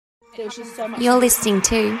there's just so much. You're listening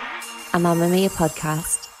to a Mamma Mia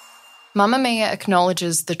podcast. Mamma Mia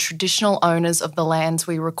acknowledges the traditional owners of the lands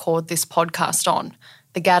we record this podcast on,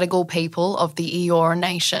 the Gadigal people of the Eora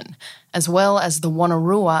Nation, as well as the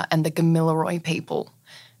Wonnarua and the Gamilaroi people.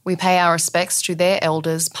 We pay our respects to their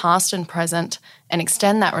elders, past and present, and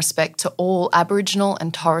extend that respect to all Aboriginal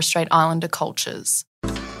and Torres Strait Islander cultures.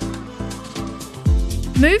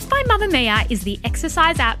 Move by Mamma Mia is the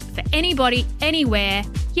exercise app for anybody, anywhere.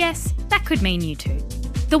 Yes, that could mean you too.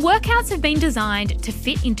 The workouts have been designed to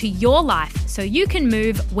fit into your life so you can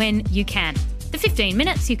move when you can. The 15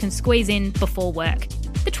 minutes you can squeeze in before work.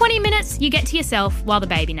 The 20 minutes you get to yourself while the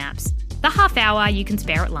baby naps. The half hour you can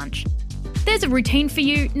spare at lunch. There's a routine for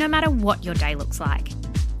you no matter what your day looks like.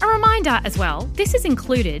 A reminder as well, this is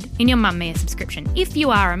included in your Mamma Mia subscription. If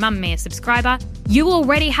you are a Mamma Mia subscriber, you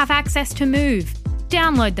already have access to Move.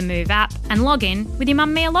 Download the Move app and log in with your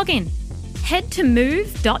Mamma Mia login. Head to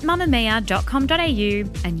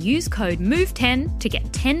move.mammamia.com.au and use code MOVE10 to get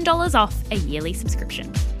 $10 off a yearly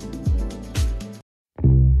subscription.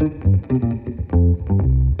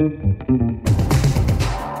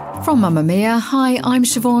 From Mamma Mia, hi, I'm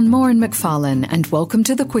Siobhan Moran-McFarlane and welcome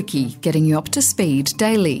to The Quickie, getting you up to speed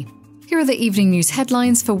daily. Here are the evening news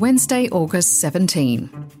headlines for Wednesday, August 17.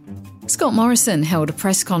 Scott Morrison held a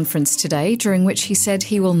press conference today during which he said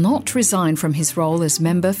he will not resign from his role as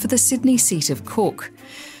member for the Sydney seat of Cook.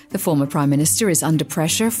 The former Prime Minister is under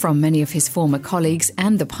pressure from many of his former colleagues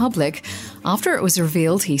and the public after it was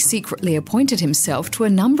revealed he secretly appointed himself to a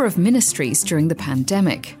number of ministries during the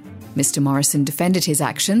pandemic. Mr Morrison defended his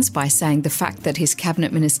actions by saying the fact that his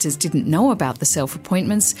cabinet ministers didn't know about the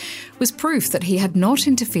self-appointments was proof that he had not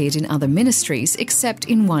interfered in other ministries except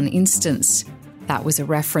in one instance. That was a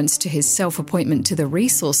reference to his self-appointment to the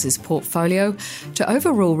Resources portfolio to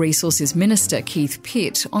overrule Resources Minister Keith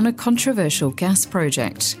Pitt on a controversial gas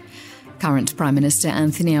project. Current Prime Minister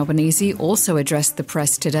Anthony Albanese also addressed the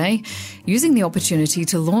press today, using the opportunity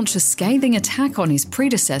to launch a scathing attack on his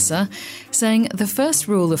predecessor, saying the first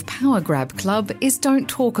rule of Power Grab Club is don't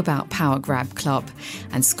talk about Power Grab Club,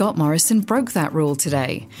 and Scott Morrison broke that rule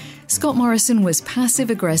today. Scott Morrison was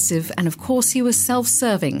passive-aggressive and of course he was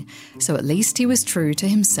self-serving, so at least he was true to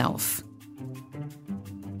himself.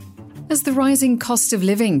 As the rising cost of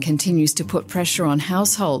living continues to put pressure on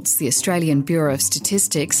households, the Australian Bureau of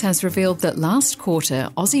Statistics has revealed that last quarter,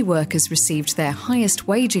 Aussie workers received their highest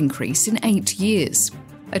wage increase in 8 years.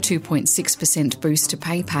 A 2.6% boost to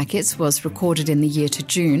pay packets was recorded in the year to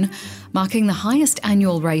June, marking the highest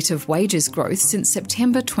annual rate of wages growth since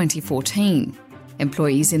September 2014.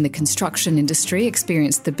 Employees in the construction industry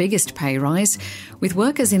experienced the biggest pay rise, with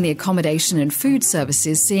workers in the accommodation and food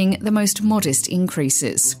services seeing the most modest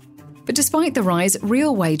increases. But despite the rise,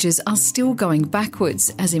 real wages are still going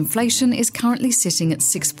backwards, as inflation is currently sitting at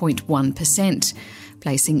 6.1%,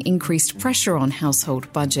 placing increased pressure on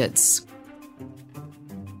household budgets.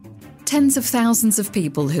 Tens of thousands of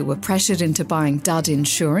people who were pressured into buying dud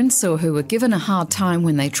insurance or who were given a hard time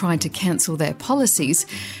when they tried to cancel their policies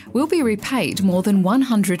will be repaid more than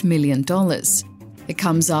 $100 million. It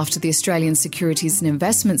comes after the Australian Securities and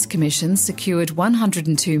Investments Commission secured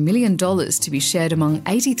 $102 million to be shared among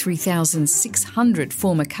 83,600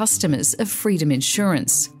 former customers of Freedom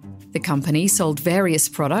Insurance. The company sold various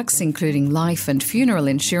products, including life and funeral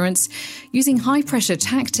insurance, using high-pressure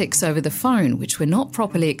tactics over the phone which were not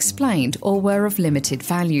properly explained or were of limited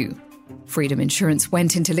value. Freedom Insurance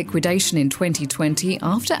went into liquidation in 2020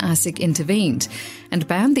 after ASIC intervened and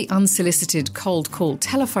banned the unsolicited cold call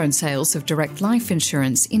telephone sales of direct life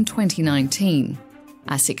insurance in 2019.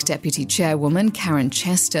 ASIC Deputy Chairwoman Karen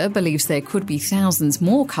Chester believes there could be thousands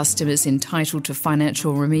more customers entitled to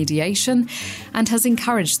financial remediation and has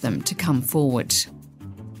encouraged them to come forward.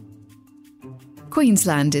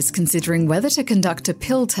 Queensland is considering whether to conduct a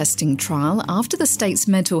pill testing trial after the state's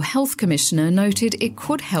mental health commissioner noted it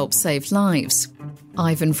could help save lives.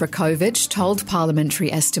 Ivan Frakovich told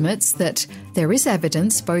Parliamentary Estimates that there is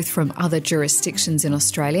evidence both from other jurisdictions in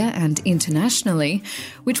Australia and internationally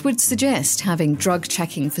which would suggest having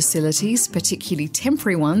drug-checking facilities, particularly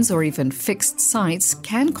temporary ones or even fixed sites,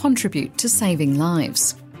 can contribute to saving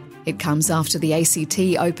lives. It comes after the ACT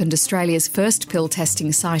opened Australia's first pill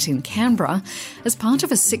testing site in Canberra as part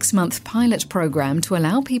of a 6-month pilot program to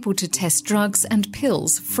allow people to test drugs and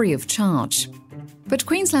pills free of charge. But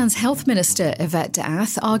Queensland's Health Minister Yvette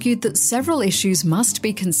D'Ath argued that several issues must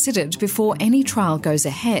be considered before any trial goes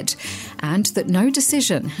ahead and that no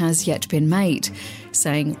decision has yet been made,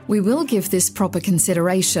 saying, "We will give this proper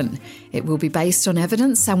consideration. It will be based on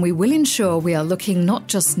evidence and we will ensure we are looking not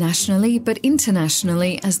just nationally but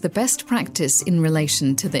internationally as the best practice in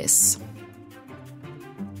relation to this."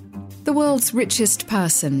 The world's richest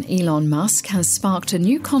person, Elon Musk, has sparked a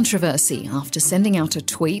new controversy after sending out a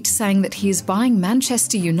tweet saying that he is buying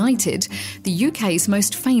Manchester United, the UK's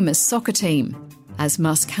most famous soccer team. As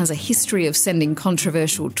Musk has a history of sending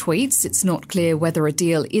controversial tweets, it's not clear whether a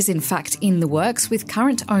deal is in fact in the works with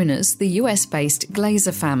current owners, the US-based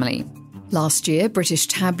Glazer family. Last year, British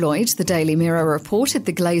tabloid The Daily Mirror reported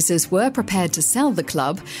the Glazers were prepared to sell the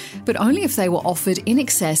club, but only if they were offered in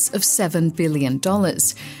excess of $7 billion,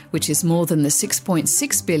 which is more than the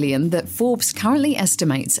 $6.6 billion that Forbes currently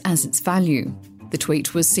estimates as its value. The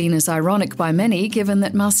tweet was seen as ironic by many, given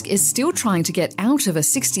that Musk is still trying to get out of a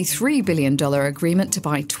 $63 billion agreement to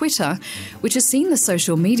buy Twitter, which has seen the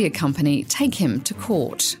social media company take him to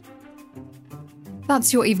court.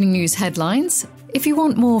 That's your evening news headlines. If you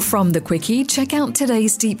want more from The Quickie, check out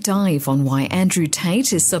today's deep dive on why Andrew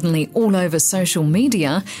Tate is suddenly all over social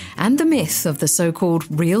media and the myth of the so-called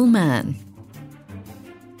real man.